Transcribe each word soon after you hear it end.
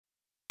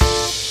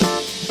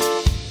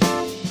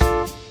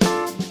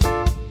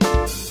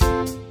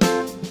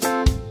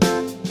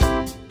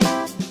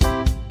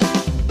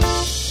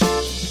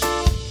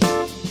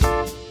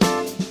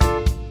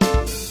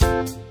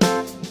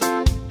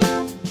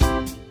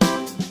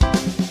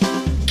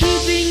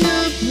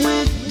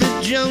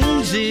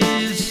Jones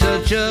is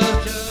such a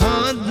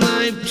hard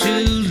life to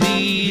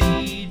lead.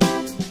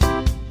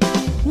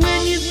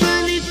 When you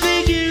finally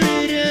figure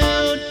it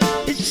out,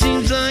 it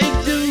seems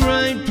like the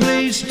right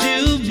place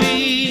to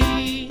be.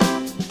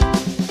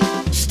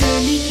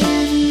 Standing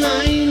in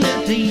line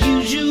at the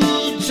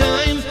usual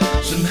time,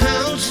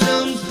 somehow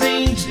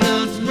something's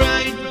not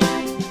right.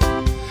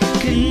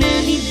 Can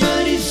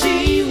anybody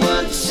see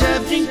what's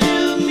happening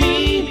to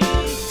me?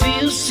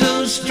 Feels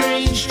so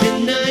strange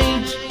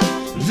tonight.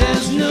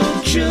 There's no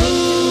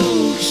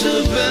jokes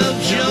about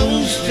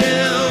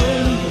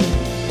Jonestown,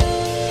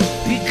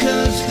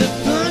 because the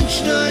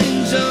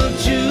punchlines are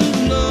too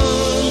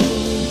long.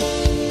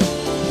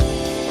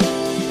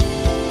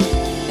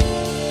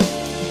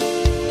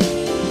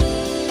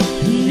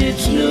 And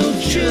it's no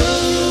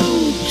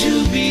joke to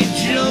be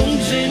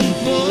jonesing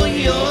for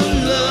your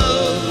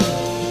love.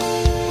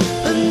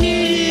 I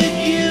needed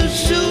you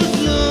so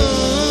long.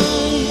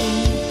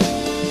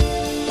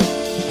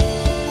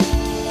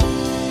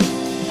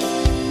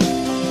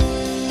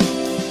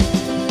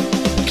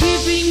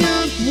 Keeping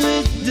up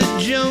with the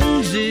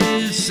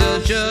Joneses,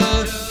 such a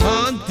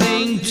hard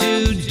thing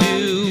to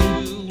do.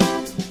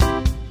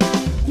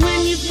 When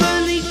you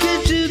finally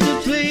get to the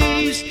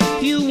place,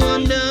 you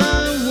wonder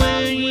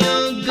where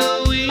you're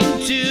going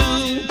to.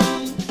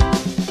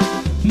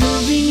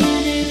 Moving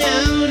in and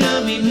out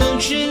of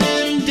emotion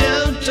and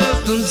doubt,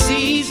 tossed on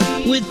seas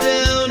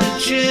without a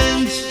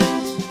chance.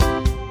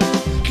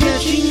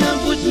 Catching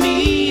up with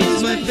me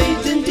is my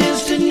faith and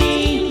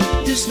destiny.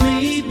 This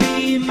may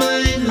be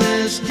my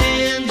last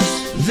dance.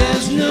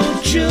 There's no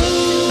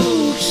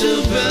jokes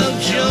about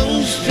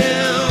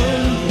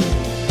Jonestown,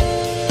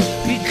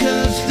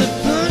 because the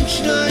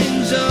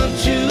punchlines are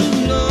too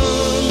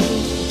long.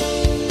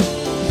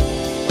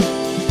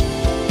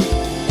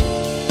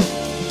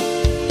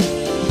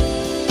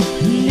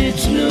 And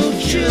it's no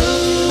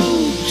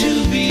joke to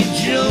be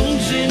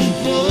jonesing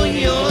for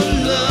your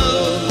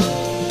love.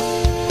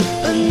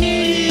 I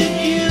needed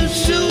you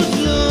so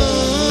long.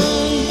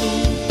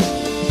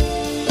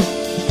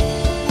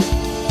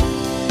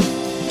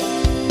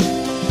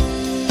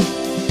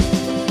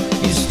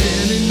 You're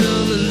standing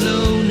all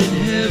alone at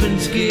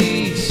heaven's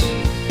gates.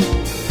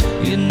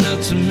 Your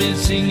nuts are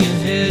missing, your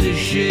head is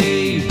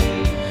shaved.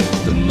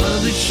 The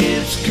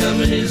mothership's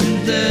coming,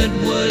 isn't that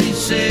what he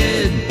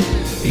said?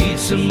 Eat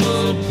some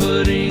more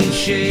pudding,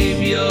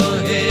 shave your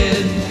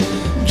head.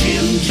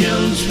 Jim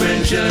Jones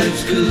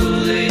franchise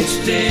Kool-Aid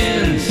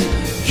stands.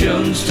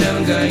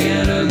 Jonestown,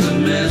 Guyana, the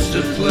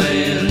master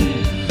plan.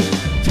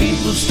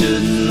 People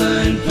stood in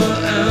line for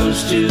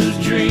hours to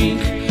drink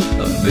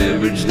a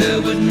beverage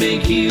that would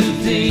make you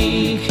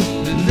think.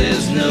 And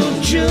there's no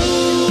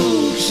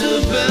jokes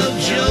about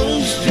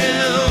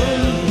Jonestown,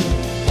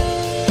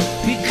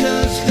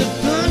 because the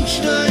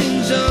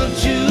punchlines are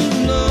too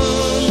long.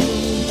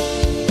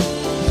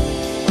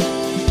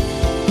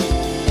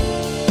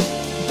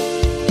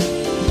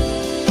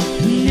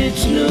 And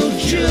it's no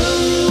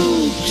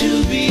joke to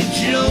be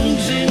Jones